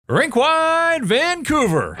Rink-wide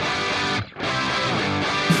Vancouver.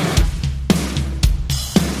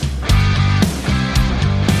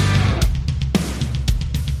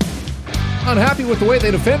 Unhappy with the way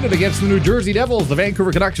they defended against the New Jersey Devils, the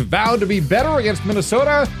Vancouver Canucks vowed to be better against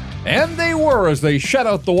Minnesota, and they were as they shut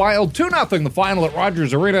out the Wild 2-0 the final at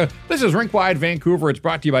Rogers Arena. This is Rink-wide Vancouver. It's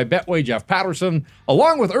brought to you by Betway. Jeff Patterson,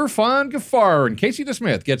 along with Irfan Gaffar, and Casey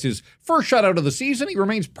DeSmith gets his first shutout of the season. He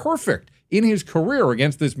remains perfect in his career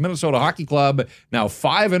against this Minnesota hockey club, now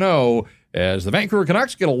 5-0, as the Vancouver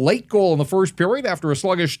Canucks get a late goal in the first period after a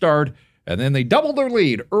sluggish start, and then they doubled their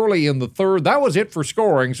lead early in the third. That was it for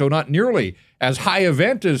scoring, so not nearly as high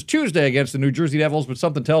event as Tuesday against the New Jersey Devils, but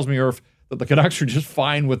something tells me, Irf, that the Canucks are just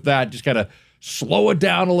fine with that, just kind of slow it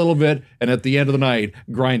down a little bit, and at the end of the night,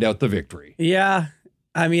 grind out the victory. Yeah,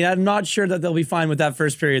 I mean, I'm not sure that they'll be fine with that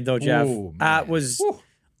first period, though, Jeff. That was...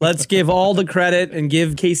 Let's give all the credit and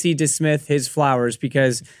give Casey DeSmith his flowers,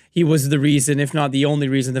 because he was the reason, if not the only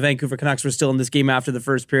reason, the Vancouver Canucks were still in this game after the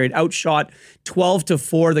first period. Outshot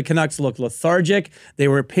 12-4. The Canucks looked lethargic. They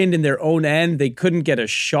were pinned in their own end. They couldn't get a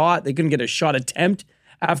shot. They couldn't get a shot attempt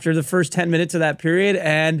after the first 10 minutes of that period.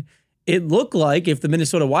 And it looked like if the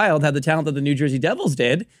Minnesota Wild had the talent that the New Jersey Devils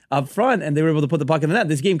did up front and they were able to put the puck in the net,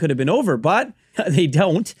 this game could have been over. But they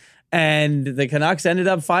don't. And the Canucks ended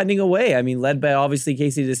up finding a way. I mean, led by obviously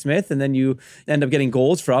Casey DeSmith, and then you end up getting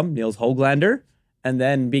goals from Nils Höglander, and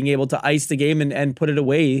then being able to ice the game and put it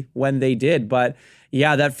away when they did. But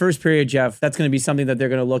yeah, that first period, Jeff, that's going to be something that they're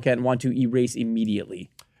going to look at and want to erase immediately.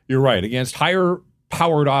 You're right. Against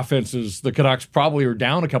higher-powered offenses, the Canucks probably are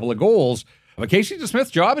down a couple of goals. But Casey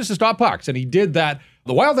DeSmith's job is to stop pucks, and he did that.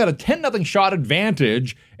 The Wild had a 10-0 shot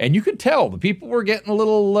advantage, and you could tell the people were getting a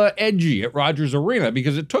little edgy at Rogers Arena,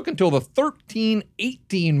 because it took until the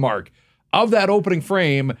 13-18 mark of that opening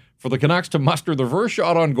frame for the Canucks to muster their first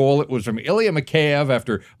shot on goal. It was from Ilya Mikheyev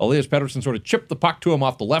after Elias Pettersson sort of chipped the puck to him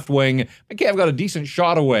off the left wing. Mikheyev got a decent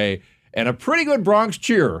shot away, and a pretty good Bronx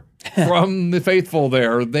cheer from the faithful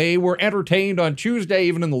there. They were entertained on Tuesday,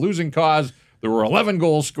 even in the losing cause. There were 11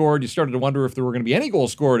 goals scored. You started to wonder if there were going to be any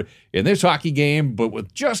goals scored in this hockey game, but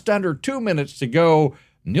with just under 2 minutes to go,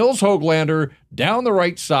 Nils Höglander down the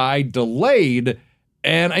right side, delayed,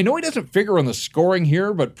 and I know he doesn't figure on the scoring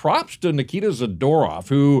here, but props to Nikita Zadorov,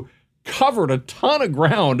 who covered a ton of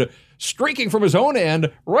ground, streaking from his own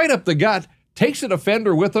end right up the gut, takes a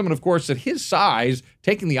defender with him, and of course, at his size,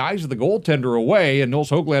 taking the eyes of the goaltender away, and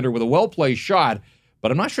Nils Höglander with a well-placed shot. But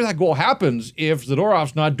I'm not sure that goal happens if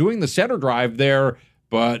Zadorov's not doing the center drive there.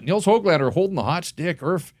 But Nils Höglander holding the hot stick.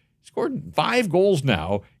 Irf scored 5 goals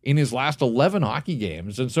now in his last 11 hockey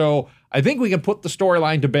games. And so I think we can put the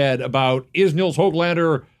storyline to bed about, is Nils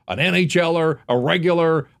Höglander an NHLer, a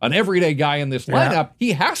regular, an everyday guy in this lineup? Yeah.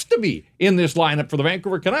 He has to be in this lineup for the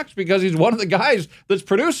Vancouver Canucks, because he's one of the guys that's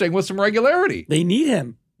producing with some regularity. They need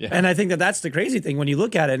him. Yeah. And I think that that's the crazy thing when you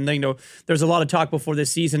look at it. And, you know, there's a lot of talk before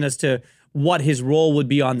this season as to what his role would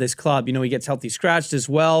be on this club. You know, he gets healthy scratched as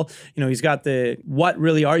well. You know, he's got the "what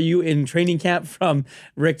really are you" in training camp from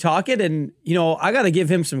Rick Tocchet. And, you know, I got to give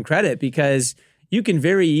him some credit, because you can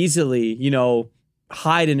very easily, you know,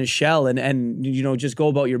 hide in a shell and you know, just go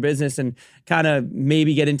about your business and kind of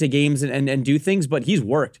maybe get into games and do things. But he's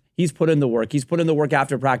worked. He's put in the work. He's put in the work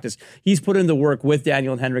after practice. He's put in the work with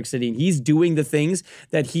Daniel and Henrik Sedin. He's doing the things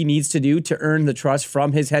that he needs to do to earn the trust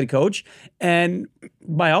from his head coach. And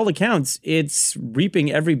by all accounts, it's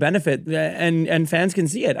reaping every benefit, and fans can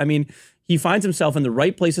see it. I mean, he finds himself in the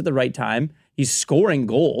right place at the right time. He's scoring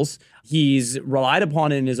goals. He's relied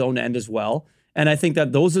upon in his own end as well. And I think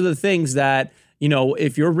that those are the things that, you know,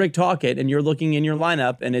 if you're Rick Tocchet and you're looking in your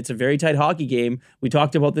lineup and it's a very tight hockey game, we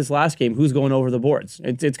talked about this last game, who's going over the boards?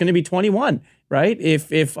 It's going to be 21, right?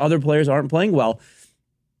 If other players aren't playing well.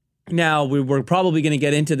 Now, we're probably going to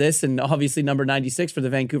get into this, and obviously number 96 for the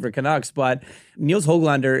Vancouver Canucks, but Nils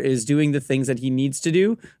Höglander is doing the things that he needs to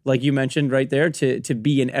do, like you mentioned right there, to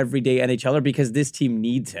be an everyday NHLer, because this team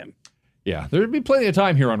needs him. Yeah, there'd be plenty of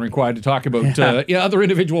time here on Rink-wide to talk about other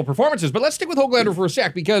individual performances, but let's stick with Höglander for a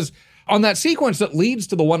sec, because on that sequence that leads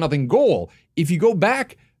to the 1-0 goal, if you go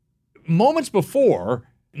back moments before,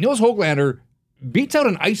 Nils Höglander beats out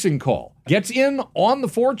an icing call, gets in on the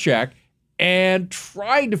forecheck, and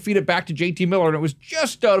tried to feed it back to JT Miller, and it was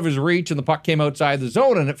just out of his reach, and the puck came outside the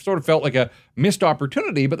zone, and it sort of felt like a missed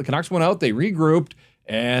opportunity, but the Canucks went out, they regrouped,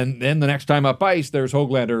 and then the next time up ice, there's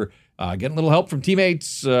Höglander getting a little help from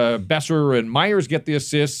teammates. Besser and Myers get the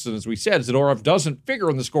assists, and as we said, Zadorov doesn't figure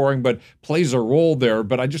in the scoring, but plays a role there.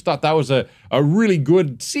 But I just thought that was a really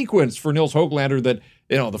good sequence for Nils Höglander, that,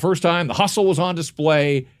 you know, the first time the hustle was on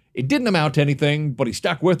display. It didn't amount to anything, but he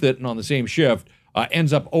stuck with it, and on the same shift,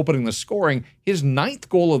 ends up opening the scoring. His 9th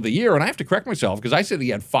goal of the year, and I have to correct myself because I said he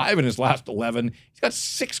had 5 in his last 11. He's got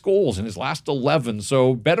 6 goals in his last 11,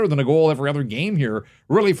 so better than a goal every other game here,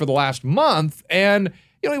 really, for the last month. And,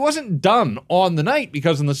 he wasn't done on the night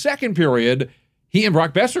because in the second period, he and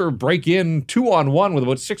Brock Boeser break in 2-on-1 with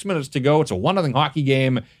about 6 minutes to go. It's a 1-0 hockey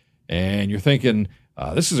game, and you're thinking,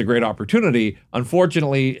 this is a great opportunity.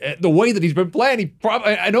 Unfortunately, the way that he's been playing,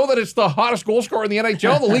 I know that it's the hottest goal scorer in the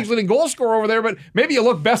NHL, the league's leading goal scorer over there, but maybe you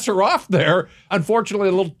look Boeser off there. Unfortunately,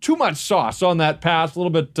 a little too much sauce on that pass, a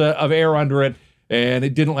little bit of air under it, and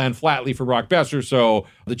it didn't land flatly for Brock Boeser, so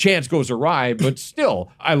the chance goes awry. But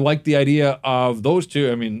still, I like the idea of those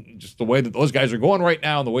two. I mean, just the way that those guys are going right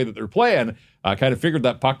now and the way that they're playing, I kind of figured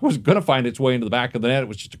that puck was going to find its way into the back of the net. It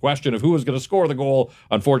was just a question of who was going to score the goal.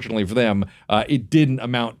 Unfortunately for them, it didn't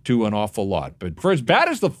amount to an awful lot. But for as bad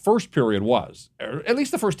as the first period was, or at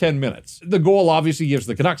least the first 10 minutes, the goal obviously gives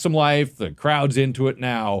the Canucks some life. The crowd's into it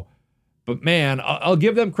now. But man, I'll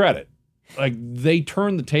give them credit. Like, they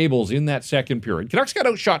turned the tables in that second period. Canucks got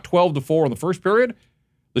outshot 12-4 in the first period.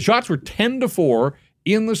 The shots were 10-4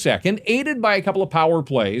 in the second, aided by a couple of power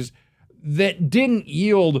plays that didn't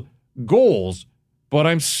yield goals. But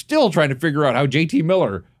I'm still trying to figure out how JT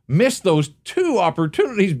Miller missed those 2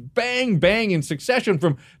 opportunities, bang, bang, in succession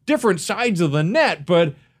from different sides of the net.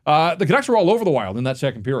 But the Canucks were all over the Wild in that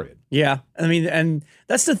second period. Yeah, I mean, and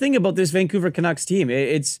that's the thing about this Vancouver Canucks team.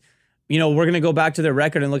 It's we're going to go back to their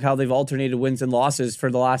record and look how they've alternated wins and losses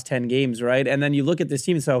for the last 10 games, right? And then you look at this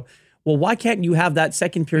team and so, well, why can't you have that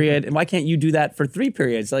second period and why can't you do that for 3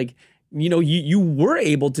 periods? Like, you were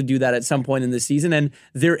able to do that at some point in the season, and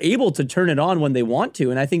they're able to turn it on when they want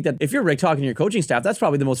to. And I think that if you're Rick talking to your coaching staff, that's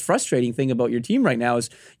probably the most frustrating thing about your team right now is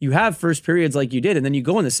you have first periods like you did, and then you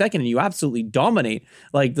go in the second and you absolutely dominate.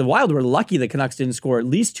 Like, the Wild were lucky the Canucks didn't score at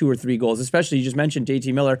least 2 or 3 goals, especially you just mentioned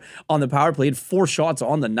JT Miller on the power play, had 4 shots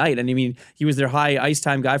on the night. And I mean, he was their high ice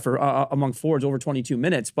time guy for among forwards over 22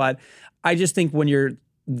 minutes. But I just think when you're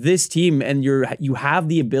this team and you have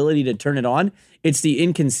the ability to turn it on, it's the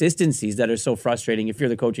inconsistencies that are so frustrating if you're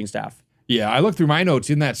the coaching staff. Yeah, I looked through my notes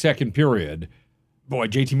in that second period. Boy,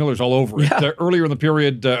 JT Miller's all over it. Yeah. Earlier in the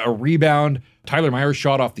period, a rebound. Tyler Myers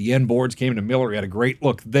shot off the end boards, came to Miller. He had a great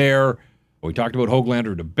look there. We talked about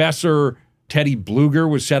Höglander to Boeser. Teddy Bluger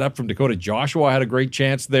was set up from Dakota Joshua, had a great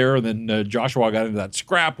chance there. And then Joshua got into that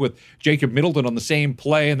scrap with Jacob Middleton on the same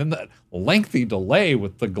play. And then that lengthy delay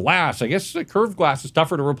with the glass. I guess the curved glass is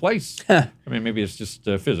tougher to replace. I mean, maybe it's just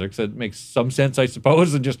physics. It makes some sense, I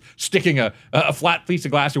suppose, than just sticking a flat piece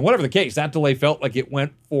of glass in. Whatever the case, that delay felt like it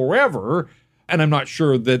went forever. And I'm not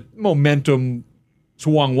sure that momentum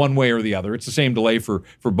swung one way or the other. It's the same delay for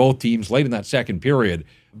both teams late in that second period.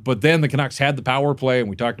 But then the Canucks had the power play, and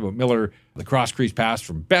we talked about Miller, the cross-crease pass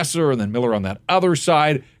from Boeser, and then Miller on that other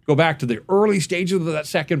side. Go back to the early stages of that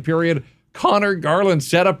second period. Connor Garland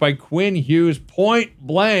set up by Quinn Hughes, point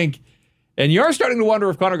blank. And you are starting to wonder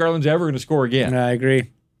if Connor Garland's ever going to score again. I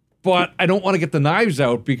agree. But I don't want to get the knives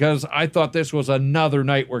out because I thought this was another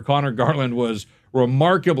night where Connor Garland was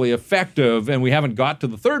remarkably effective, and we haven't got to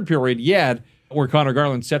the third period yet where Connor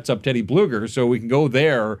Garland sets up Teddy Bluger, so we can go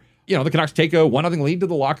there. The Canucks take a 1-0 lead to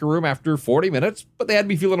the locker room after 40 minutes, but they had to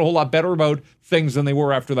be feeling a whole lot better about things than they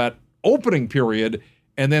were after that opening period.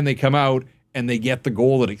 And then they come out and they get the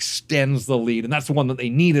goal that extends the lead. And that's the one that they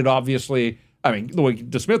needed, obviously. I mean, the way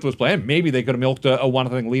DeSmith was playing, maybe they could have milked a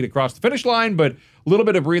 1-0 lead across the finish line, but a little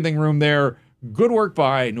bit of breathing room there. Good work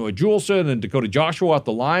by Noah Juleson and Dakota Joshua at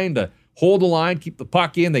the line to hold the line, keep the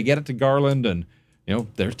puck in. They get it to Garland, and,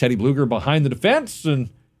 there's Teddy Bluger behind the defense, and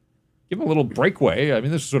give him a little breakaway. I mean,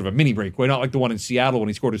 this is sort of a mini breakaway, not like the one in Seattle when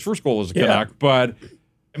he scored his first goal as a Canuck. But,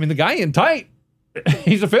 I mean, the guy in tight,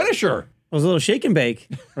 he's a finisher. It was a little shake and bake,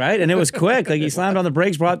 right? And it was quick. Like, he slammed on the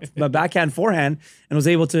brakes, brought a backhand forehand, and was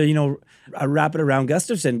able to, wrap it around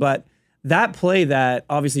Gustafsson. But that play that,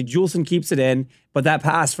 obviously, Juleson keeps it in, but that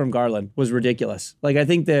pass from Garland was ridiculous. Like, I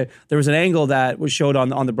think there was an angle that was showed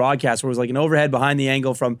on the broadcast where it was like an overhead behind the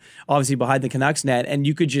angle from, obviously, behind the Canucks net, and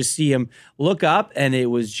you could just see him look up, and it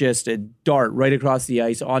was just a dart right across the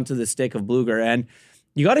ice onto the stick of Bluger. And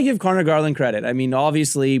you got to give Connor Garland credit. I mean,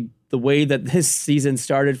 obviously, the way that this season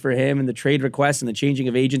started for him and the trade requests and the changing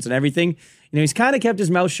of agents and everything, he's kind of kept his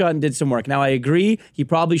mouth shut and did some work. Now, I agree, he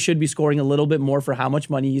probably should be scoring a little bit more for how much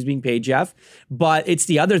money he's being paid, Jeff, but it's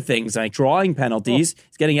the other things, like drawing penalties.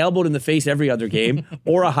 He's getting elbowed in the face every other game,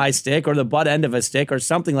 or a high stick, or the butt end of a stick, or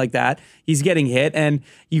something like that. He's getting hit, and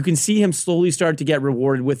you can see him slowly start to get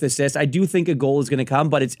rewarded with assists. I do think a goal is going to come,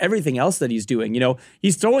 but it's everything else that he's doing.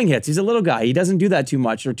 He's throwing hits. He's a little guy. He doesn't do that too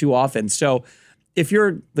much or too often. So if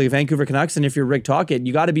you're the Vancouver Canucks and if you're Rick Tocchet,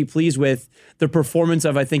 you got to be pleased with the performance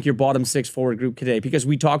of, I think, your bottom 6 forward group today, because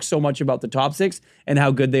we talk so much about the top 6 and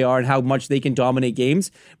how good they are and how much they can dominate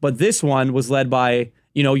games. But this one was led by,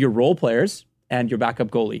 your role players and your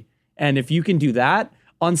backup goalie. And if you can do that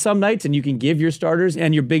on some nights and you can give your starters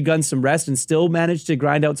and your big guns some rest and still manage to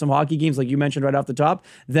grind out some hockey games like you mentioned right off the top,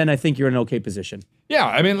 then I think you're in an okay position. Yeah,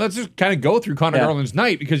 I mean, let's just kind of go through Connor Garland's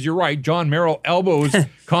night, because you're right. John Merrill elbows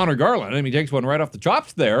Connor Garland. I mean, he takes one right off the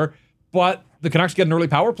chops there, but the Canucks get an early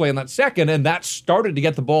power play in that second, and that started to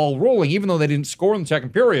get the ball rolling, even though they didn't score in the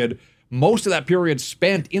second period. Most of that period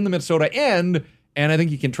spent in the Minnesota end, and I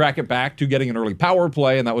think you can track it back to getting an early power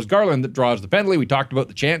play, and that was Garland that draws the penalty. We talked about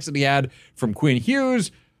the chance that he had from Quinn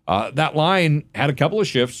Hughes. That line had a couple of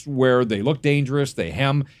shifts where they look dangerous, they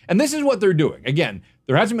hem, and this is what they're doing. Again,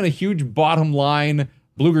 there hasn't been a huge bottom line.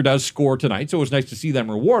 Blueger does score tonight, so it was nice to see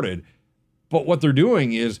them rewarded. But what they're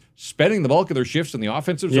doing is spending the bulk of their shifts in the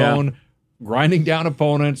offensive zone, grinding down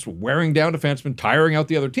opponents, wearing down defensemen, tiring out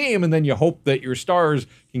the other team, and then you hope that your stars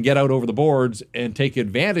can get out over the boards and take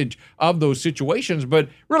advantage of those situations. But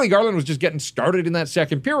really, Garland was just getting started in that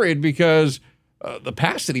second period, because the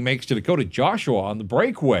pass that he makes to Dakota Joshua on the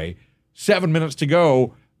breakaway, 7 minutes to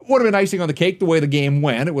go, would have been icing on the cake the way the game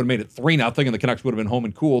went. It would have made it 3-0, and the Canucks would have been home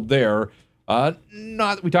and cooled there.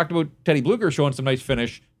 We talked about Teddy Blueger showing some nice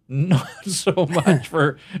finish. Not so much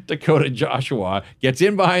for Dakota Joshua. Gets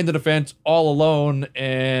in behind the defense all alone,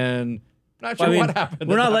 and not sure what happened.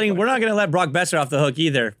 We're not going to let Brock Besser off the hook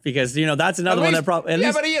either, because that's another one that probably.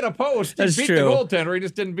 But he hit a post. He beat the goaltender. He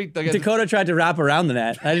just didn't beat the. Dakota tried to wrap around the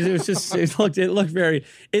net.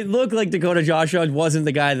 It looked like Dakota Joshua wasn't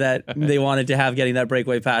the guy that they wanted to have getting that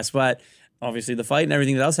breakaway pass, but obviously the fight and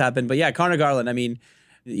everything else happened. But yeah, Connor Garland. I mean,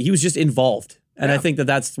 he was just involved. And I think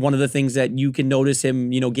that's one of the things that you can notice him,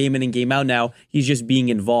 game in and game out now. He's just being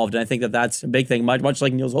involved. And I think that's a big thing, much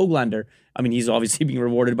like Niels Höglander. I mean, he's obviously being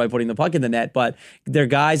rewarded by putting the puck in the net, but they're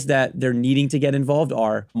guys that they're needing to get involved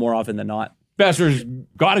are more often than not. Besser's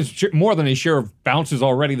got more than his share of bounces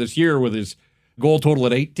already this year with his goal total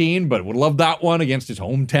at 18, but would love that one against his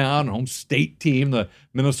hometown, home state team, the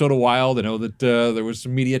Minnesota Wild. I know that there was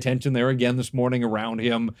some media attention there again this morning around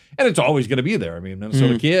him, and it's always going to be there. I mean,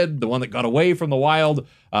 Minnesota kid, the one that got away from the Wild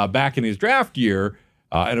back in his draft year.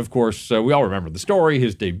 And of course, we all remember the story.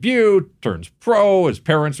 His debut, turns pro, his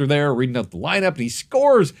parents are there reading out the lineup, and he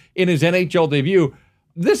scores in his NHL debut.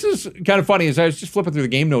 This is kind of funny, as I was just flipping through the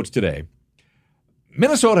game notes today.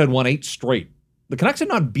 Minnesota had won 8 straight. The Canucks had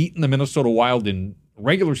not beaten the Minnesota Wild in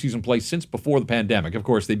regular season play since before the pandemic. Of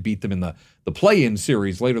course, they beat them in the play-in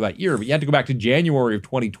series later that year, but you had to go back to January of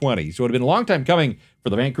 2020. So it had been a long time coming for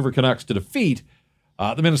the Vancouver Canucks to defeat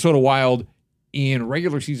the Minnesota Wild in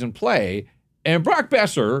regular season play. And Brock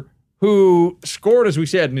Besser, who scored, as we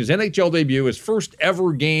said, in his NHL debut, his first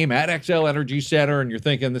ever game at XL Energy Center, and you're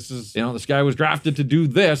thinking, this guy was drafted to do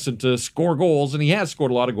this and to score goals, and he has scored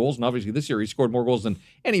a lot of goals, and obviously this year he scored more goals than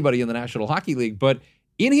anybody in the National Hockey League. But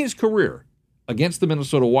in his career against the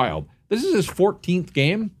Minnesota Wild, this is his 14th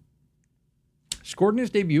game. Scored in his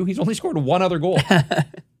debut. He's only scored one other goal.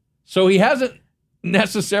 So he hasn't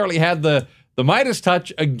necessarily had the Midas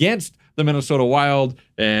touch against the Minnesota Wild,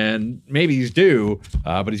 and maybe he's due,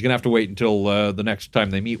 but he's going to have to wait until the next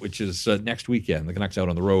time they meet, which is next weekend. The Canucks out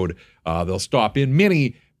on the road. They'll stop in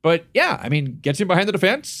Mini. But yeah, I mean, gets in behind the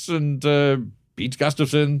defense and beats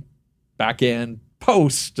Gustafsson, back end,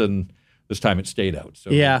 post, and this time it stayed out.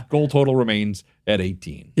 So goal total remains at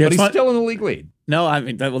 18. But he's still in the league lead. No, I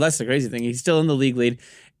mean, that's the crazy thing. He's still in the league lead.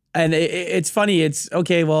 And it's funny. It's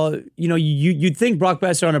okay. Well, you'd think Brock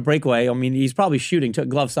Besser on a breakaway. I mean, he's probably shooting to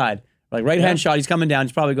glove side, like right hand shot. He's coming down.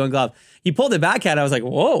 He's probably going glove. He pulled it backhand. I was like,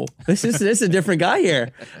 whoa, this is a different guy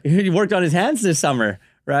here. He worked on his hands this summer,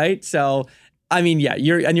 right? So, I mean, yeah,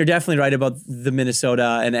 you're definitely right about the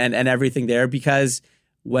Minnesota and everything there, because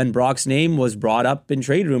when Brock's name was brought up in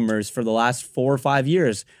trade rumors for the last 4 or 5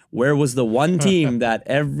 years, where was the one team that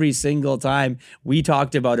every single time we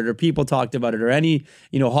talked about it or people talked about it or any,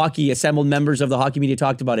 hockey assembled members of the hockey media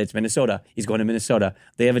talked about it? It's Minnesota. He's going to Minnesota.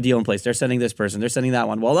 They have a deal in place. They're sending this person. They're sending that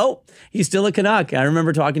one. Well, no, he's still a Canuck. I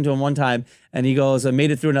remember talking to him one time and he goes, I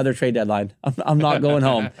made it through another trade deadline. I'm not going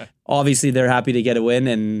home. Obviously, they're happy to get a win.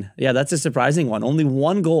 And yeah, that's a surprising one. Only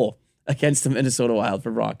one goal against the Minnesota Wild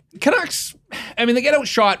for Brock. Canucks, I mean, they get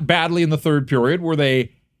outshot badly in the third period. Were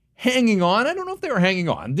they hanging on? I don't know if they were hanging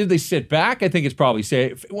on. Did they sit back? I think it's probably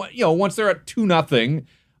safe. Once they're at 2-0,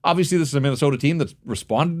 obviously this is a Minnesota team that's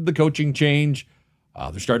responded to the coaching change.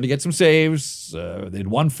 They're starting to get some saves. They'd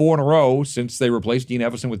won 4 in a row since they replaced Dean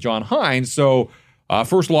Evison with John Hines. So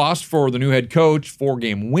First loss for the new head coach.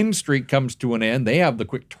 4-game win streak comes to an end. They have the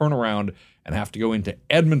quick turnaround and have to go into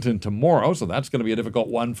Edmonton tomorrow, so that's going to be a difficult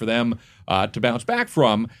one for them to bounce back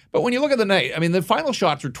from. But when you look at the night, I mean, the final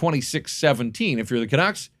shots are 26-17. If you're the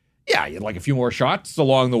Canucks, yeah, you'd like a few more shots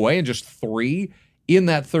along the way and just 3 in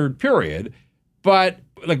that third period. But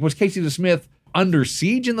like, was Casey DeSmith under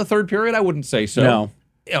siege in the third period? I wouldn't say so.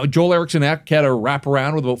 No. Joel Eriksson-Ek had a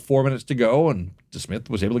wraparound with about 4 minutes to go, and DeSmith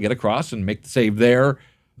was able to get across and make the save there.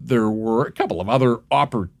 There were a couple of other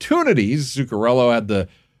opportunities. Zuccarello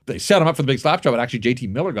they set him up for the big slap shot, but actually JT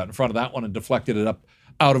Miller got in front of that one and deflected it up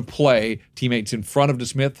out of play. Teammates in front of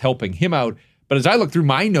DeSmith helping him out. But as I look through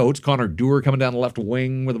my notes, Connor Dewar coming down the left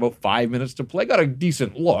wing with about 5 minutes to play, got a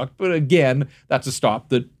decent look. But again, that's a stop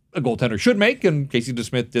that a goaltender should make, and Casey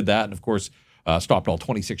DeSmith did that, and of course, stopped all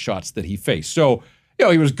 26 shots that he faced. So,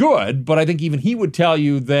 he was good, but I think even he would tell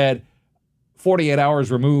you that 48 hours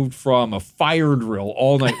removed from a fire drill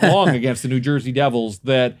all night long against the New Jersey Devils,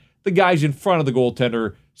 that the guys in front of the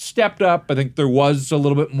goaltender stepped up. I think there was a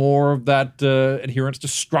little bit more of that adherence to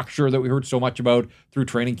structure that we heard so much about through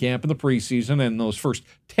training camp in the preseason and those first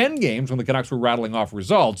 10 games when the Canucks were rattling off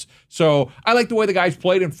results. So I like the way the guys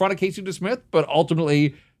played in front of Casey DeSmith, but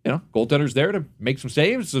ultimately, goaltender's there to make some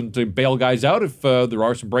saves and to bail guys out if there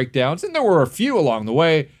are some breakdowns. And there were a few along the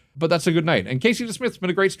way, but that's a good night. And Casey DeSmith's been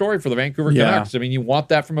a great story for the Vancouver Canucks. I mean, you want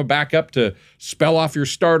that from a backup to spell off your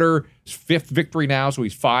starter. His 5th victory now, so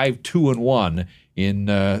he's 5-2-1 in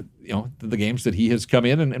the games that he has come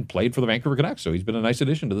in and played for the Vancouver Canucks. So he's been a nice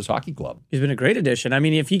addition to this hockey club. He's been a great addition. I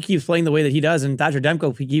mean, if he keeps playing the way that he does, and Thatcher Demko,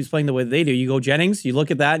 if he keeps playing the way that they do, you go Jennings, you look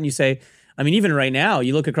at that and you say, I mean, even right now,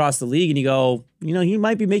 you look across the league and you go, he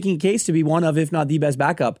might be making a case to be one of, if not the best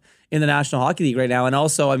backup in the National Hockey League right now. And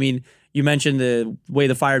also, I mean, you mentioned the way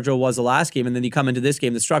the fire drill was the last game, and then you come into this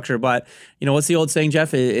game, the structure. But, what's the old saying,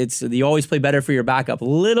 Jeff? It's you always play better for your backup, a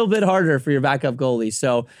little bit harder for your backup goalie.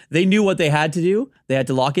 So they knew what they had to do. They had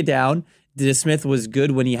to lock it down. DeSmith was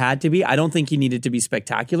good when he had to be. I don't think he needed to be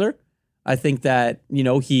spectacular. I think that,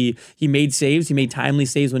 he made saves. He made timely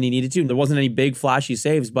saves when he needed to. There wasn't any big flashy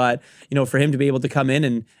saves, but, for him to be able to come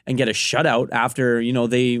in and get a shutout after,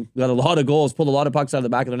 they got a lot of goals, pulled a lot of pucks out of the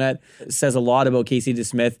back of the net, says a lot about Casey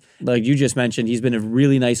DeSmith. Like you just mentioned, he's been a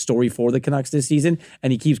really nice story for the Canucks this season,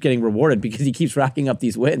 and he keeps getting rewarded because he keeps racking up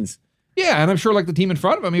these wins. Yeah, and I'm sure like the team in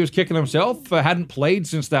front of him, he was kicking himself. Hadn't played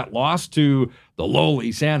since that loss to the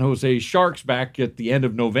lowly San Jose Sharks back at the end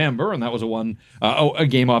of November, and that was a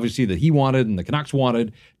game obviously that he wanted and the Canucks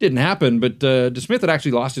wanted. Didn't happen, but DeSmith had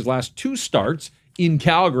actually lost his last 2 starts in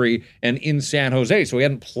Calgary and in San Jose, so he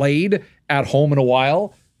hadn't played at home in a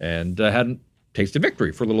while and hadn't tasted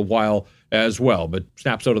victory for a little while as well, but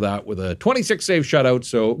snaps out of that with a 26-save shutout.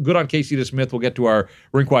 So good on Casey DeSmith. We'll get to our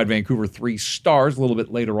Rink-Wide Vancouver 3 stars a little bit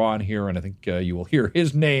later on here, and I think you will hear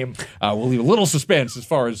his name. We'll leave a little suspense as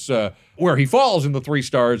far as where he falls in the 3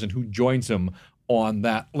 stars and who joins him on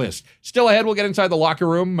that list. Still ahead, we'll get inside the locker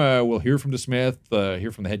room. We'll hear from DeSmith,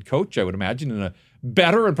 hear from the head coach, I would imagine, in a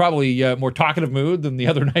better and probably more talkative mood than the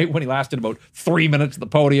other night when he lasted about 3 minutes at the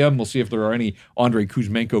podium. We'll see if there are any Andrei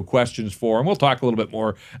Kuzmenko questions for him. We'll talk a little bit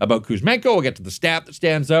more about Kuzmenko. We'll get to the stat that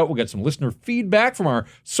stands out. We'll get some listener feedback from our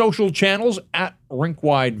social channels at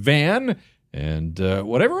Rinkwide Van and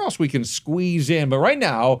whatever else we can squeeze in. But right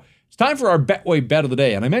now, it's time for our Betway Bet of the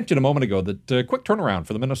Day. And I mentioned a moment ago that quick turnaround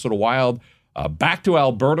for the Minnesota Wild back to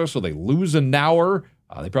Alberta, so they lose an hour.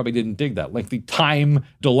 They probably didn't dig that lengthy time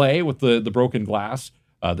delay with the broken glass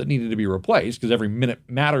that needed to be replaced because every minute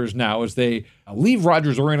matters now as they leave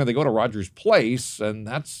Rogers Arena. They go to Rogers Place, and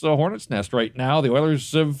that's a hornet's nest right now. The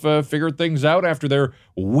Oilers have figured things out after their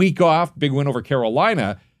week off, big win over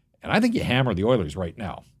Carolina, and I think you hammer the Oilers right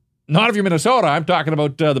now. Not if you're Minnesota. I'm talking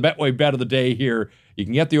about the Betway Bet of the Day here. You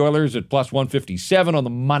can get the Oilers at plus 157 on the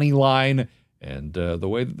money line, and the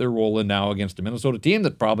way that they're rolling now against a Minnesota team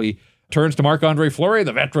that probably turns to Marc-Andre Fleury,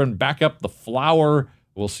 the veteran, back up the flower.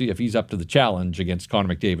 We'll see if he's up to the challenge against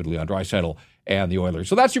Connor McDavid, Leon Draisaitl, and the Oilers.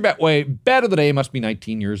 So that's your Betway Bet of the Day. Must be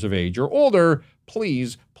 19 years of age or older.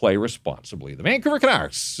 Please play responsibly. The Vancouver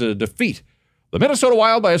Canucks defeat the Minnesota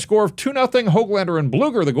Wild by a score of 2-0. Höglander and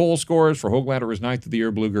Bluger, the goal scorers. For Höglander, his 9th of the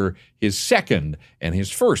year. Bluger, his 2nd and his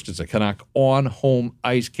 1st as a Canuck on home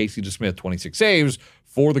ice. Casey DeSmith, 26 saves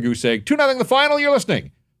for the Goose Egg. 2-0 the final. You're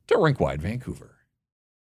listening to Rinkwide Vancouver.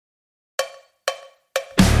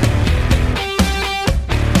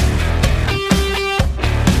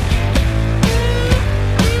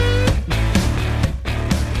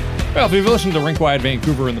 Well, if you've listened to Rinkwide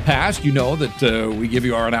Vancouver in the past, you know that we give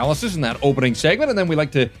you our analysis in that opening segment, and then we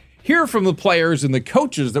like to hear from the players and the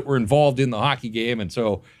coaches that were involved in the hockey game. And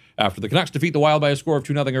so after the Canucks defeat the Wild by a score of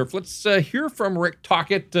 2-0. Let's hear from Rick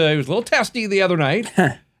Tocchet. He was a little testy the other night.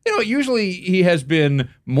 Usually he has been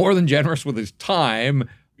more than generous with his time.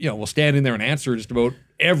 Will stand in there and answer just about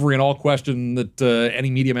every and all question that any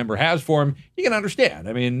media member has for him. You can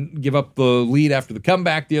understand. Give up the lead after the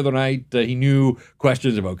comeback the other night. He knew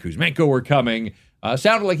questions about Kuzmenko were coming.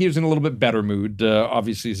 Sounded like he was in a little bit better mood,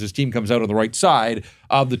 obviously, as his team comes out on the right side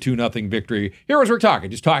of the 2-0 victory. Here was Rick Tocchet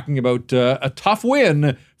just talking about a tough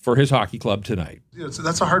win for his hockey club tonight.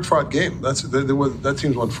 That's a hard-fought game. That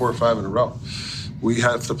team's won 4 or 5 in a row. We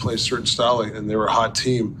have to play a certain style, and they were a hot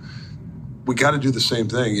team. We got to do the same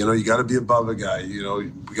thing. You got to be above a guy.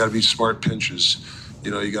 We got to be smart pinches.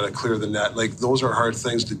 You got to clear the net. Those are hard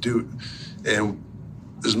things to do. And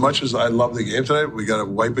as much as I love the game tonight, we got to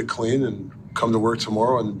wipe it clean and come to work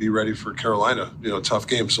tomorrow and be ready for Carolina. Tough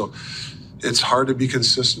game. So it's hard to be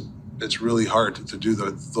consistent. It's really hard to do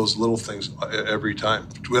those little things every time.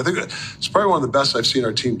 I think it's probably one of the best I've seen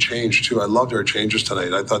our team change, too. I loved our changes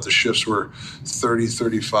tonight. I thought the shifts were 30,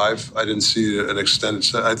 35. I didn't see an extended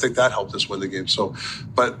set. I think that helped us win the game. So,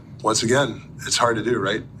 but once again, it's hard to do,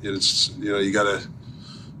 right? It's you got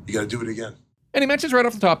to do it again. And he mentions right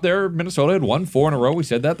off the top there, Minnesota had won 4 in a row. We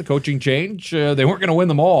said that, the coaching change. They weren't going to win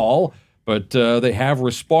them all, but they have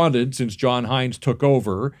responded since John Hines took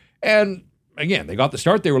over. And again, they got the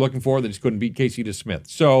start they were looking for. They just couldn't beat Casey DeSmith.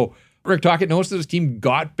 So Rick Tocchet knows that his team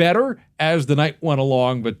got better as the night went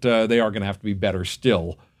along, but they are going to have to be better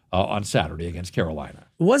still on Saturday against Carolina.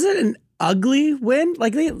 Was it an ugly win? They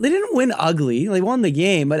didn't win ugly. They won the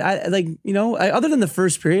game, but other than the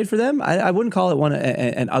first period for them, I wouldn't call it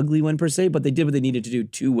an ugly win per se, but they did what they needed to do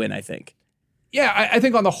to win, I think. Yeah, I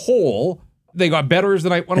think on the whole, they got better as the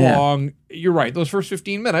night went along. You're right, those first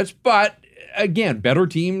 15 minutes, but again, better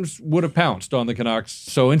teams would have pounced on the Canucks.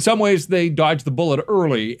 So in some ways, they dodged the bullet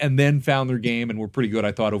early and then found their game and were pretty good,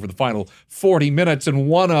 I thought, over the final 40 minutes. And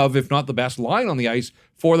one of, if not the best line on the ice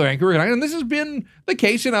for the Vancouver Canucks. And this has been the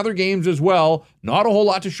case in other games as well. Not a whole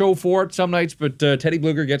lot to show for it some nights, but Teddy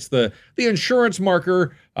Bluger gets the insurance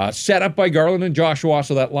marker set up by Garland and Joshua.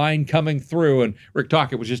 So that line coming through. And Rick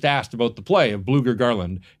Tocchet was just asked about the play of Bluger,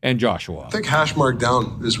 Garland, and Joshua. I think hash mark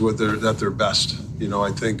down is at their best.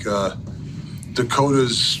 I think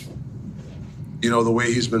Dakota's, the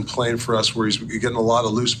way he's been playing for us, where he's getting a lot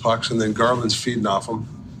of loose pucks, and then Garland's feeding off him,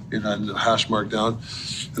 and hash mark down,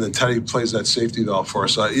 and then Teddy plays that safety valve for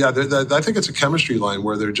us. I think it's a chemistry line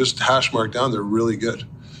where they're just hash mark down. They're really good.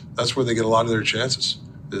 That's where they get a lot of their chances,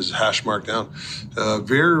 is hash mark down.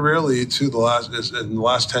 Very rarely in the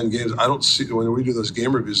last 10 games, I don't see, when we do those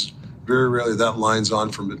game reviews, very rarely that line's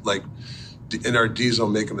on from in our D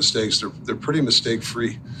zone making mistakes. They're pretty mistake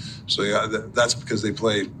free. So that's because they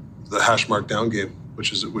play the hash mark down game,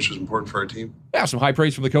 which is important for our team. Yeah, some high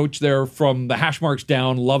praise from the coach there from the hash marks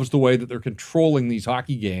down. Loves the way that they're controlling these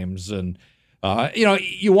hockey games. And,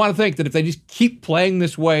 you want to think that if they just keep playing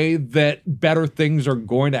this way, that better things are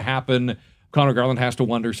going to happen. Connor Garland has to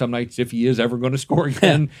wonder some nights if he is ever going to score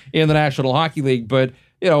again in the National Hockey League. But,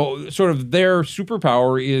 sort of their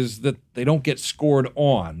superpower is that they don't get scored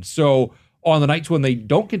on. So on the nights when they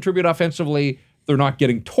don't contribute offensively, they're not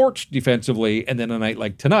getting torched defensively, and then a night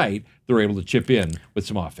like tonight, they're able to chip in with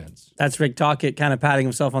some offense. That's Rick Tocchet kind of patting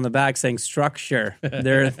himself on the back, saying structure.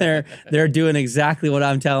 They're doing exactly what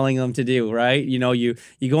I'm telling them to do, right? You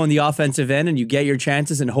go on the offensive end and you get your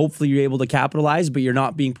chances, and hopefully you're able to capitalize, but you're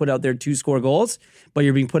not being put out there to score goals, but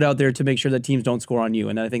you're being put out there to make sure that teams don't score on you.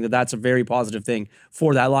 And I think that that's a very positive thing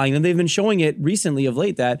for that line. And they've been showing it recently of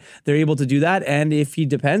late that they're able to do that. And if he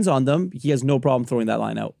depends on them, he has no problem throwing that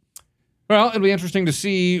line out. Well, it'll be interesting to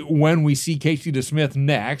see when we see Casey DeSmith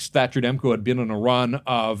next. Thatcher Demko had been on a run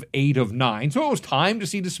of 8 of 9, so it was time to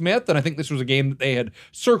see DeSmith, and I think this was a game that they had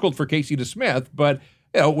circled for Casey DeSmith. But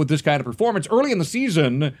with this kind of performance early in the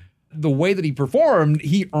season, the way that he performed,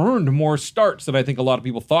 he earned more starts than I think a lot of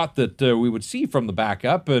people thought that we would see from the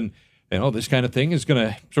backup. And this kind of thing is going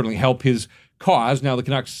to certainly help his cause. Now the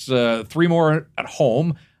Canucks 3 more at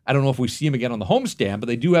home. I don't know if we see him again on the homestand, but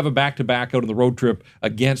they do have a back-to-back out on the road trip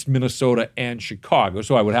against Minnesota and Chicago.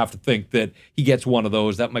 So I would have to think that he gets one of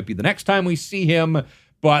those. That might be the next time we see him.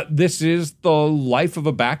 But this is the life of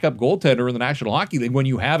a backup goaltender in the National Hockey League. When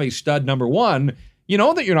you have a stud number one, you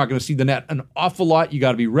know that you're not going to see the net an awful lot. You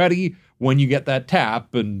got to be ready when you get that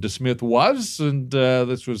tap. And DeSmith was, and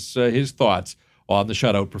this was his thoughts on the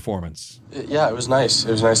shutout performance. Yeah, it was nice.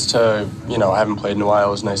 It was nice to, I haven't played in a while.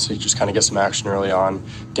 It was nice to just kind of get some action early on,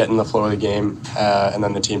 get in the flow of the game, and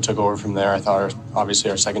then the team took over from there. I thought,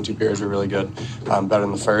 obviously, our second 2 periods were really good, better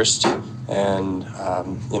than the first, and,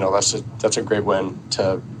 that's a great win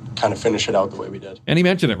to kind of finish it out the way we did. And he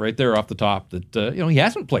mentioned it right there off the top that, he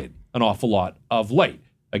hasn't played an awful lot of late.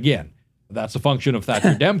 Again, that's a function of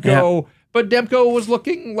Thatcher Demko. Yeah. But Demko was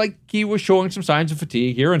looking like he was showing some signs of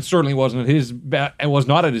fatigue here, and certainly wasn't was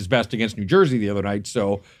not at his best against New Jersey the other night.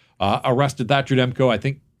 So arrested Thatcher Demko, I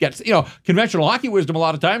think, gets, conventional hockey wisdom a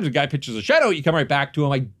lot of times. A guy pitches a shutout, you come right back to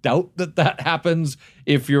him. I doubt that happens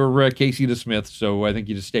if you're Casey DeSmith. So I think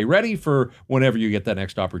you just stay ready for whenever you get that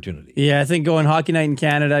next opportunity. Yeah, I think going Hockey Night in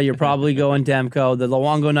Canada, you're probably going Demko. The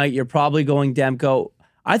Luongo night, you're probably going Demko.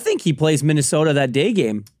 I think he plays Minnesota that day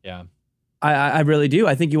game. Yeah. I really do.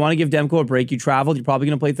 I think you want to give Demko a break. You traveled. You're probably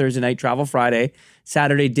going to play Thursday night, travel Friday,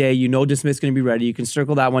 Saturday day. DeSmith's going to be ready. You can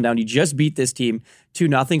circle that one down. You just beat this team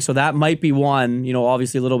 2-0. So that might be one,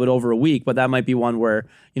 obviously a little bit over a week, but that might be one where,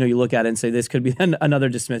 you look at it and say this could be another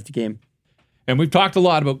DeSmith game. And we've talked a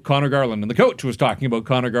lot about Connor Garland, and the coach was talking about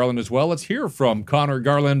Connor Garland as well. Let's hear from Connor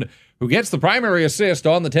Garland, who gets the primary assist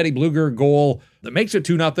on the Teddy Bluger goal that makes it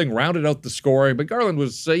 2-0, rounded out the scoring. But Garland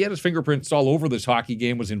was, he had his fingerprints all over this hockey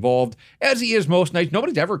game, was involved, as he is most nights.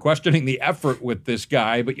 Nobody's ever questioning the effort with this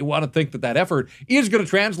guy, but you want to think that effort is going to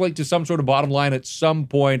translate to some sort of bottom line at some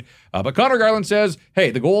point. But Connor Garland says, hey,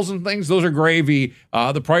 the goals and things, those are gravy.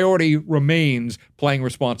 The priority remains playing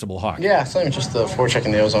responsible hockey. Yeah, it's not even just the forecheck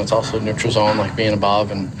in the ozone. It's also neutral zone, like being above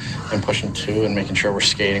and pushing two and making sure we're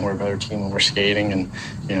skating. We're a better team when we're skating. And,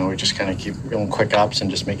 we just kind of keep doing quick ups and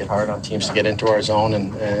just make it hard on teams to get into our zone.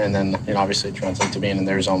 And then, obviously it translates to being in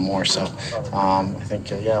their zone more. So I think,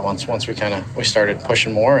 once we started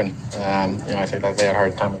pushing more and, I think that they had a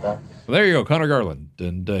hard time with that. Well, there you go, Connor Garland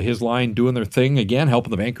and his line doing their thing again,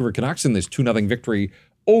 helping the Vancouver Canucks in this 2-0 victory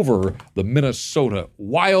over the Minnesota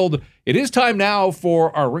Wild. It is time now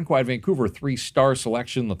for our Rink-Wide Vancouver 3-star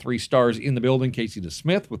selection. The 3 stars in the building, Casey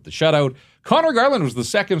DeSmith with the shutout. Connor Garland was the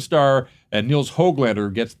 2nd star, and Nils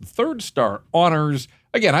Höglander gets the 3rd star honors.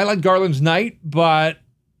 Again, I like Garland's night, but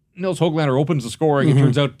Nils Höglander opens the scoring. It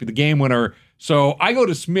turns out to be the game winner. So I go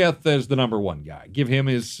to Smith as the number 1 guy. Give him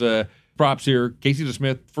his props here. Casey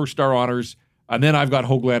DeSmith, 1st star honors. And then I've got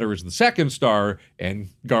Höglander as the 2nd star, and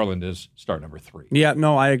Garland is star number 3. Yeah,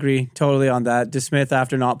 no, I agree totally on that. DeSmith,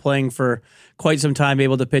 after not playing for quite some time,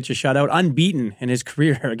 able to pitch a shutout, unbeaten in his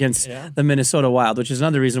career against the Minnesota Wild, which is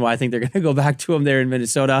another reason why I think they're going to go back to him there in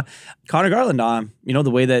Minnesota. Connor Garland,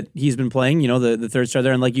 the way that he's been playing, the 3rd star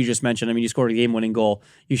there, and like you just mentioned, he scored a game-winning goal.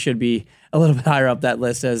 You should be a little bit higher up that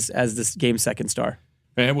list as this game's 2nd star.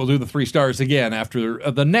 And we'll do the 3 stars again after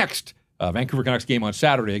the next Vancouver Canucks game on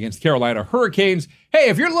Saturday against Carolina Hurricanes. Hey,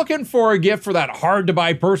 if you're looking for a gift for that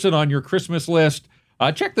hard-to-buy person on your Christmas list,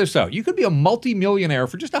 check this out. You could be a multi-millionaire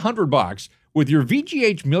for just $100 with your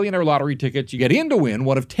VGH Millionaire Lottery tickets. You get in to win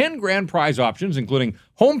one of 10 grand prize options, including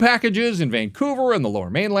home packages in Vancouver and the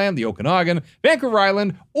Lower Mainland, the Okanagan, Vancouver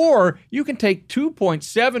Island, or you can take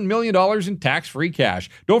 $2.7 million in tax-free cash.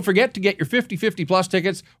 Don't forget to get your 50-50 plus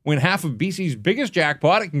tickets. Win half of BC's biggest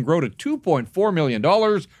jackpot. It can grow to $2.4 million.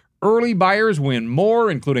 Early buyers win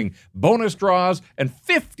more, including bonus draws and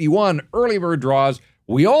 51 early bird draws.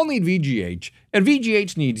 We all need VGH, and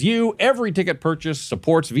VGH needs you. Every ticket purchase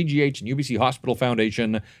supports VGH and UBC Hospital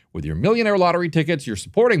Foundation. With your Millionaire Lottery tickets, you're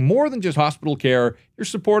supporting more than just hospital care. You're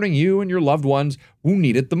supporting you and your loved ones who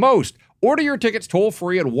need it the most. Order your tickets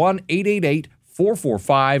toll-free at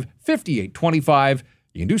 1-888-445-5825.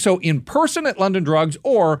 You can do so in person at London Drugs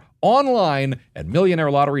or online at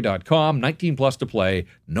millionairelottery.com. 19 plus to play.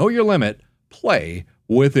 Know your limit. Play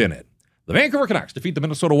within it. The Vancouver Canucks defeat the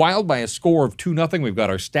Minnesota Wild by a score of 2-0. We've got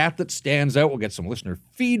our stat that stands out. We'll get some listener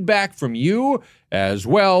feedback from you as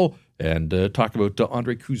well. And talk about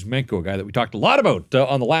Andrei Kuzmenko, a guy that we talked a lot about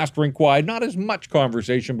on the last Rink-Wide. Not as much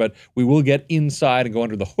conversation, but we will get inside and go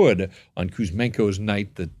under the hood on Kuzmenko's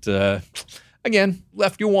night that... Again,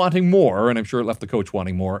 left you wanting more, and I'm sure it left the coach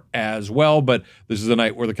wanting more as well, but this is a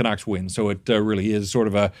night where the Canucks win, so it really is sort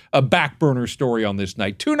of a back burner story on this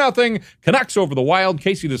night. 2-0, Canucks over the Wild,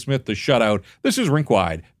 Casey DeSmith the shutout. This is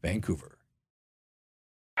Rink-Wide, Vancouver.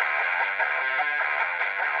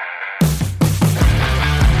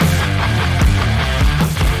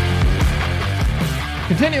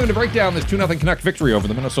 Continuing to break down this 2-0 Canucks victory over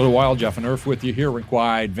the Minnesota Wild, Jeff and Irf with you here,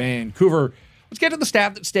 Rink-Wide, Vancouver. Let's get to the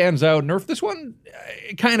stat that stands out. Nerf, this one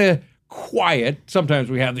kind of quiet. Sometimes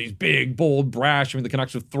we have these big, bold, brash. The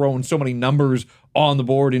Canucks have thrown so many numbers on the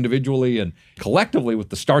board individually and collectively with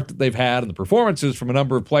the start that they've had and the performances from a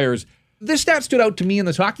number of players. This stat stood out to me in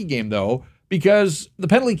this hockey game, though, because the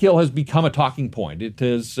penalty kill has become a talking point. It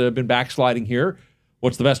has been backsliding here.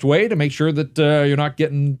 What's the best way to make sure that you're not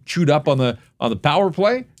getting chewed up on the power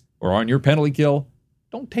play or on your penalty kill?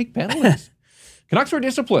 Don't take penalties. Canucks were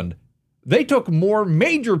disciplined. they took more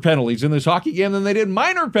major penalties in this hockey game than they did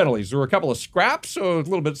minor penalties. There were a couple of scraps, so a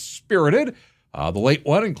little bit spirited. The late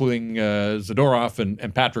one, including Zadorov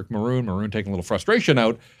and Patrick Maroon. Maroon taking a little frustration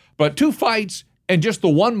out. But 2 fights and just the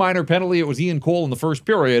one minor penalty. It was Ian Cole in the first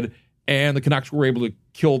period, and the Canucks were able to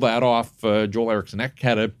kill that off. Joel Eriksson-Ek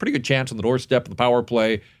had a pretty good chance on the doorstep of the power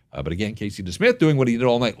play. But again, Casey DeSmith doing what he did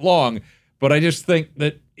all night long. But I just think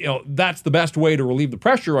that that's the best way to relieve the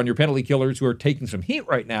pressure on your penalty killers who are taking some heat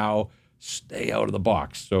right now. Stay out of the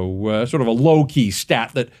box. So sort of a low-key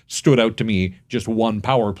stat that stood out to me, just one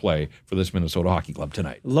power play for this Minnesota Hockey Club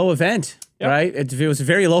tonight. Low event, right? It was a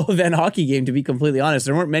very low-event hockey game, to be completely honest.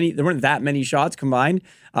 There weren't that many shots combined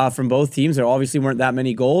from both teams. There obviously weren't that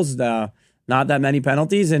many goals, not that many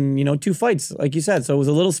penalties, and 2 fights, like you said. So it was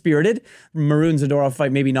a little spirited. Maroon Zadorov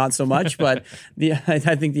fight, maybe not so much, but I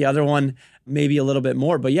think the other one maybe a little bit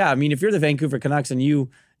more. But yeah, I mean, if you're the Vancouver Canucks and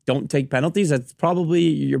you don't take penalties,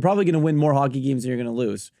 you're probably going to win more hockey games than you're going to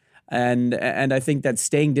lose. And I think that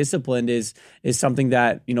staying disciplined is something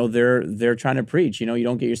that they're trying to preach. You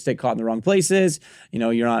don't get your stick caught in the wrong places.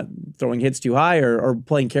 You're not throwing hits too high or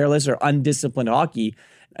playing careless or undisciplined hockey.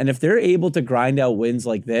 And if they're able to grind out wins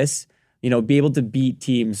like this, be able to beat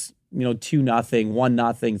teams 2-0, 1-0,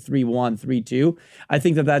 3-1, 3-2. I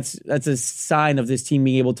think that's a sign of this team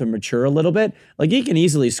being able to mature a little bit. Like, you can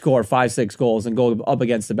easily score 5-6 goals and go up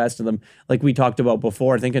against the best of them. Like we talked about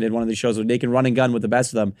before, I think I did one of these shows where they can run and gun with the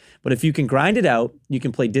best of them. But if you can grind it out, you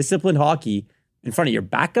can play disciplined hockey in front of your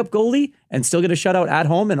backup goalie and still get a shutout at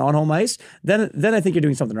home and on home ice, then I think you're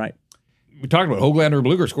doing something right. We talked about Höglander and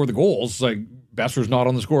Blueger scored the goals. Like, Besser's not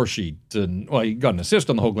on the score sheet. And, he got an assist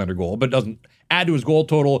on the Höglander goal, but doesn't add to his goal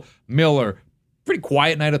total. Miller, pretty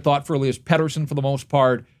quiet night, I thought, for Elias Pettersson for the most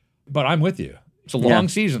part. But I'm with you. It's a long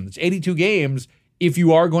season. It's 82 games. If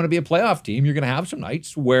you are going to be a playoff team, you're going to have some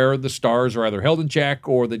nights where the Stars are either held in check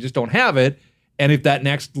or they just don't have it. And if that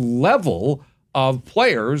next level of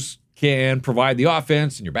players can provide the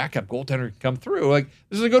offense and your backup goaltender can come through, like,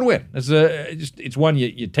 this is a good win. It's one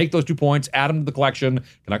you take those 2 points, add them to the collection.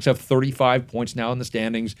 Canucks have 35 points now in the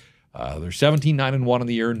standings. They're 17-9-1 in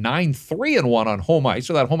the year, 9-3-1 on home ice.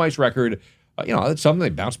 So that home ice record, that's something they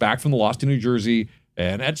bounce back from the loss to New Jersey.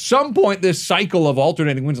 And at some point, this cycle of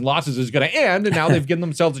alternating wins and losses is going to end. And now they've given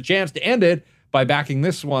themselves a chance to end it by backing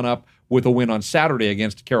this one up with a win on Saturday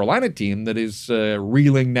against a Carolina team that is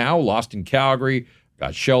reeling now, lost in Calgary.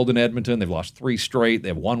 Got shelled in Edmonton. They've lost 3 straight. They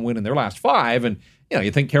have 1 win in their last 5. And, you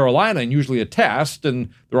think Carolina, and usually a test, and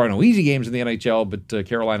there are no easy games in the NHL, but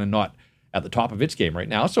Carolina not at the top of its game right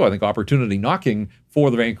now. So I think opportunity knocking for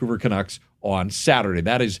the Vancouver Canucks on Saturday.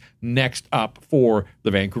 That is next up for the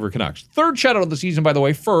Vancouver Canucks. 3rd shutout of the season, by the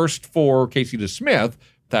way, first for Casey DeSmith.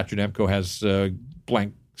 Thatcher Demko has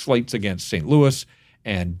blank slates against St. Louis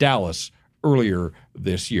and Dallas earlier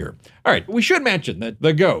this year. All right, we should mention that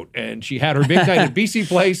the GOAT, and she had her big night at BC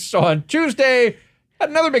Place on Tuesday. Had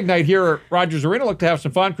another big night here at Rogers Arena. Looked to have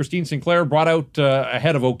some fun. Christine Sinclair brought out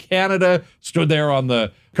ahead of O Canada, stood there on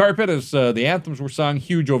the carpet as the anthems were sung.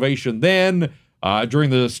 Huge ovation then. During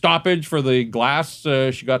the stoppage for the glass,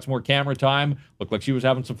 she got some more camera time. Looked like she was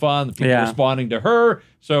having some fun. The people responding to her.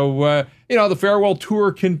 So, the farewell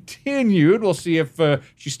tour continued. We'll see if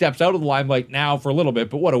she steps out of the limelight now for a little bit.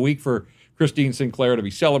 But what a week for Christine Sinclair to be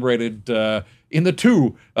celebrated in the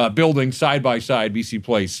 2 buildings side by side, BC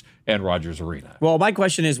Place and Rogers Arena. Well, my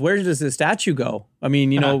question is, where does the statue go? I mean,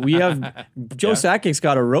 we have Joe Sakic's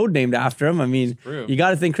got a road named after him. I mean, you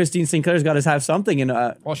got to think Christine Sinclair's got to have something.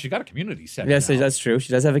 Well, she's got a community center. Yes, now. That's true.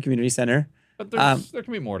 She does have a community center. But there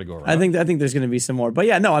can be more to go around. I think there's going to be some more. But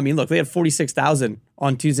yeah, no, I mean, look, they had 46,000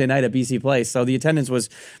 on Tuesday night at BC Place. So the attendance was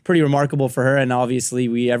pretty remarkable for her. And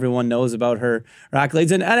obviously, everyone knows about her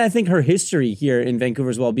accolades. And I think her history here in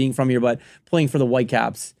Vancouver as well, being from here, but playing for the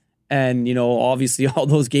Whitecaps. And, obviously all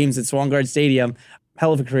those games at Swangard Stadium.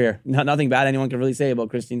 Hell of a career. Nothing bad anyone can really say about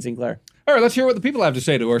Christine Sinclair. All right, let's hear what the people have to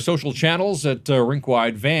say to our social channels at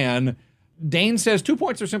Rinkwide Van. Dane says 2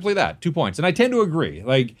 points are simply that, 2 points. And I tend to agree.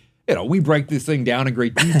 Like, we break this thing down in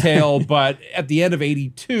great detail, but at the end of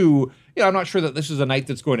 82, I'm not sure that this is a night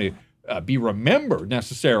that's going to be remembered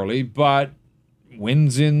necessarily, but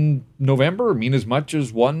wins in November mean as much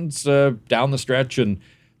as ones down the stretch and,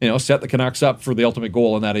 set the Canucks up for the ultimate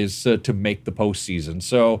goal, and that is to make the postseason.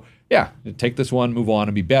 So, take this one, move on,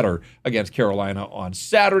 and be better against Carolina on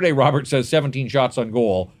Saturday. Robert says 17 shots on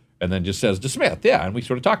goal, and then just says DeSmith. Yeah, and we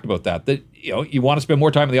sort of talked about that you want to spend more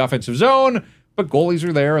time in the offensive zone, but goalies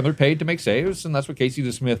are there and they're paid to make saves, and that's what Casey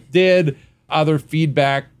DeSmith did. Other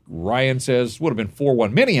feedback, Ryan says, would have been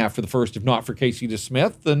 4-1 mini after the first, if not for Casey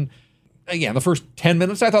DeSmith. And again, the first 10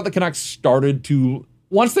 minutes, I thought the Canucks started to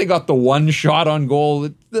once they got the one shot on goal,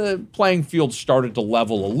 the playing field started to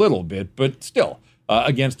level a little bit, but still,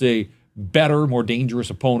 against a better, more dangerous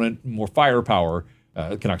opponent, more firepower,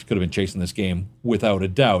 the Canucks could have been chasing this game without a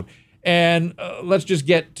doubt. And let's just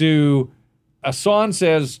get to, Asan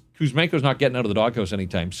says Kuzmenko's not getting out of the doghouse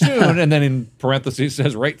anytime soon, and then in parentheses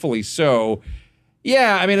says rightfully so.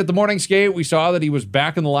 Yeah, I mean, at the morning skate, we saw that he was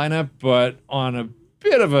back in the lineup, but on a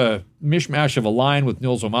bit of a mishmash of a line with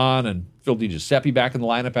Nils Oman and Phil DiGiuseppe back in the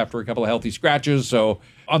lineup after a couple of healthy scratches. So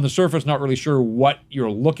on the surface, not really sure what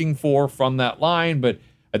you're looking for from that line, but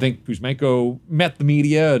I think Kuzmenko met the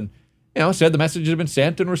media and said the message had been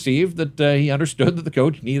sent and received, that he understood that the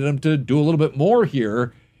coach needed him to do a little bit more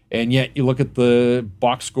here. And yet you look at the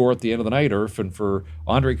box score at the end of the night, Irf, and for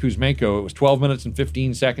Andrei Kuzmenko, it was 12 minutes and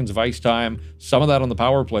 15 seconds of ice time, some of that on the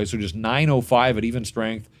power play, so just 9:05 at even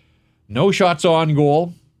strength. No shots on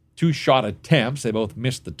goal, 2 shot attempts. They both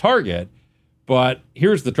missed the target. But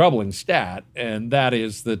here's the troubling stat, and that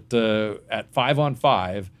is that at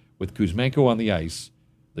 5-on-5 with Kuzmenko on the ice,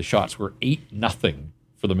 the shots were 8-0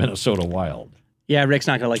 for the Minnesota Wild. Yeah, Rick's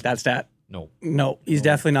not going to like that stat. No, he's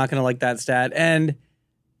definitely not going to like that stat. And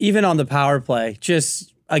even on the power play,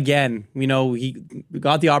 just again, he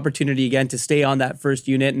got the opportunity again to stay on that first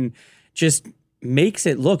unit and just makes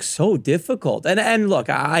it look so difficult. And look,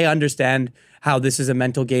 I understand how this is a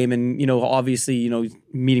mental game, and obviously,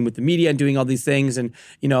 meeting with the media and doing all these things, and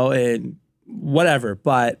and whatever.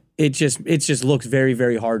 But it just looks very,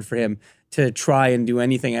 very hard for him to try and do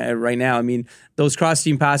anything right now. I mean, those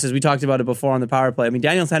cross-team passes, we talked about it before on the power play. I mean,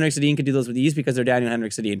 Daniel Henrik-Sedin could do those with ease because they're Daniel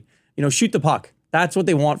Henrik-Sedin. Shoot the puck. That's what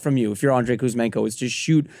they want from you if you're Andrei Kuzmenko, is just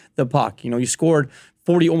shoot the puck. You scored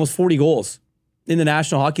almost 40 goals in the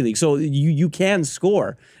National Hockey League. So you can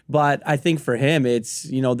score. But I think for him, it's,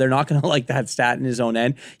 they're not going to like that stat in his own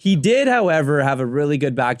end. He did, however, have a really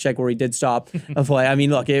good back check where he did stop a play. I mean,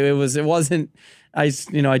 look, it wasn't, I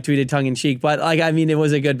tweeted tongue in cheek, but it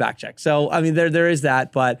was a good back check. So, I mean, there is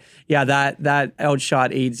that. But yeah, that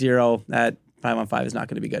outshot 8-0 at 5-on-5 is not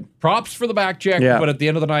going to be good. Props for the back check, but at the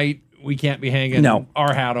end of the night, we can't be hanging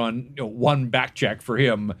our hat on one back check for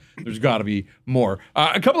him. There's got to be more.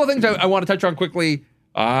 A couple of things I want to touch on quickly.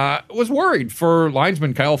 Was worried for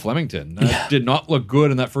linesman Kyle Flemington. Did not look good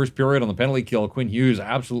in that first period on the penalty kill. Quinn Hughes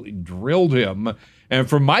absolutely drilled him. And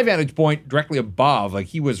from my vantage point, directly above,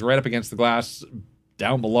 he was right up against the glass,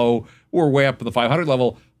 down below, or way up to the 500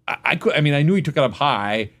 level. I knew he took it up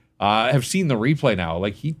high. Have seen the replay now.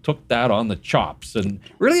 He took that on the chops. And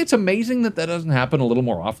really, it's amazing that doesn't happen a little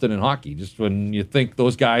more often in hockey. Just when you think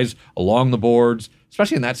those guys along the boards,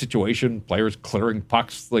 especially in that situation, players clearing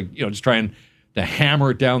pucks, just trying to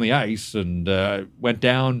hammer it down the ice, and went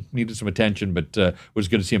down, needed some attention, but was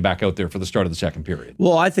good to see him back out there for the start of the second period.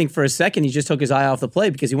 Well, I think for a second he just took his eye off the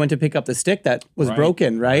play because he went to pick up the stick that was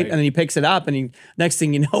broken, right? And then he picks it up, and next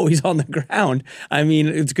thing you know, he's on the ground. I mean,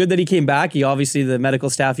 it's good that he came back. Obviously, the medical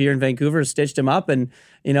staff here in Vancouver stitched him up, and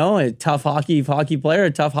a tough hockey player,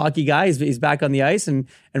 a tough hockey guy. He's back on the ice and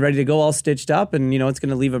ready to go, all stitched up, and it's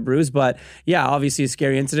going to leave a bruise. But yeah, obviously a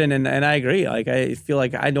scary incident, and I agree. I feel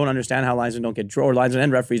like I don't understand how linesmen don't get drilled, or linesmen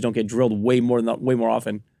and referees don't get drilled way more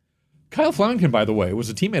often. Kyle Flemington, by the way, was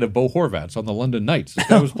a teammate of Bo Horvat's on the London Knights. This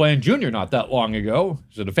guy was playing junior not that long ago.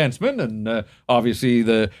 He's a defenseman, and obviously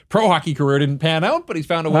the pro hockey career didn't pan out, but he's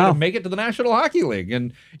found a way to make it to the National Hockey League.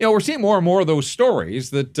 And, we're seeing more and more of those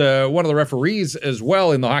stories that one of the referees as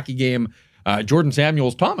well in the hockey game, Jordan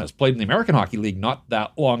Samuels-Thomas, played in the American Hockey League not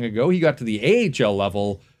that long ago. He got to the AHL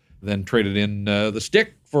level, then traded in the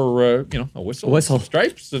stick for, a whistle. Some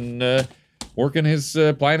stripes, and working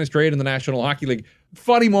plying his trade in the National Hockey League.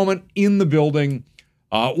 Funny moment in the building.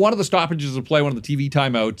 One of the stoppages of play, one of the TV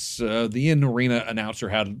timeouts, the in-arena announcer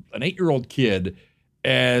had an 8-year-old kid,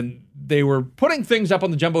 and they were putting things up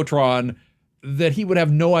on the Jumbotron that he would have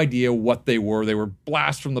no idea what they were. They were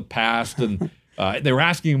blasts from the past, and they were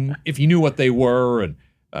asking him if he knew what they were. And,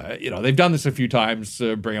 they've done this a few times,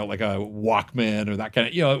 bring out a Walkman or that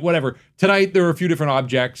kind of, whatever. Tonight, there were a few different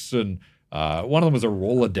objects, and one of them was a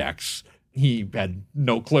Rolodex. He had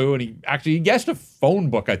no clue, and he guessed a phone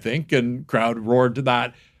book, I think, and crowd roared to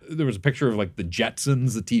that. There was a picture of the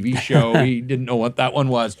Jetsons, the TV show. He didn't know what that one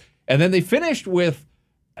was. And then they finished with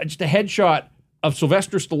just a headshot of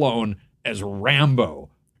Sylvester Stallone as Rambo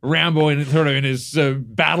in his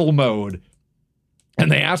battle mode. And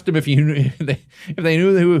they asked him if they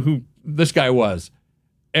knew who this guy was.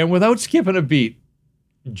 And without skipping a beat,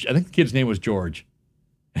 I think the kid's name was George.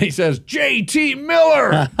 And he says, J.T.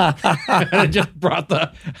 Miller! And it just brought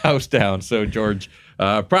the house down. So, George,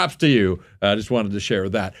 props to you. I just wanted to share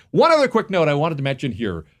that. One other quick note I wanted to mention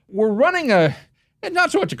here. We're running and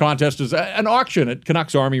not so much a contest as an auction at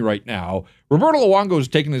Canucks Army right now. Roberto Luongo is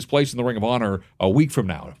taking his place in the Ring of Honor a week from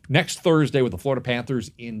now, next Thursday with the Florida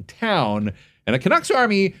Panthers in town. And at Canucks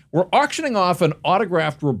Army, we're auctioning off an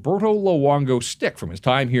autographed Roberto Luongo stick from his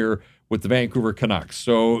time here with the Vancouver Canucks.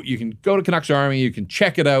 So you can go to Canucks Army, you can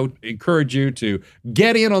check it out. Encourage you to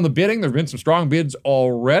get in on the bidding. There have been some strong bids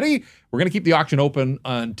already. We're going to keep the auction open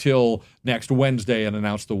until next Wednesday and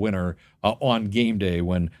announce the winner on game day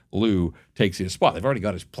when Lou takes his spot. They've already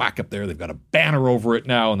got his plaque up there. They've got a banner over it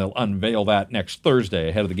now, and they'll unveil that next Thursday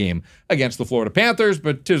ahead of the game against the Florida Panthers.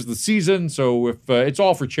 But 'tis the season, so if it's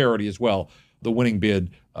all for charity as well, the winning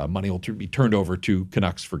bid, money will be turned over to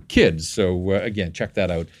Canucks for Kids. So again, check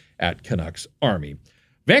that out at Canucks Army.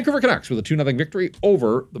 Vancouver Canucks with a 2-0 victory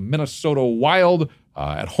over the Minnesota Wild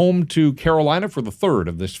at home to Carolina for the third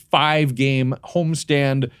of this 5-game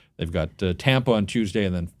homestand. They've got Tampa on Tuesday,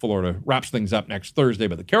 and then Florida wraps things up next Thursday.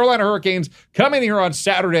 But the Carolina Hurricanes come in here on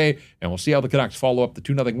Saturday, and we'll see how the Canucks follow up the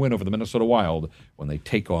 2-0 win over the Minnesota Wild when they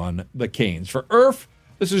take on the Canes. For Irf,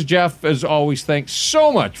 this is Jeff. As always, thanks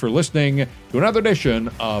so much for listening to another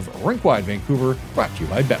edition of Rink Wide Vancouver, brought to you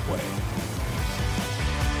by Betway.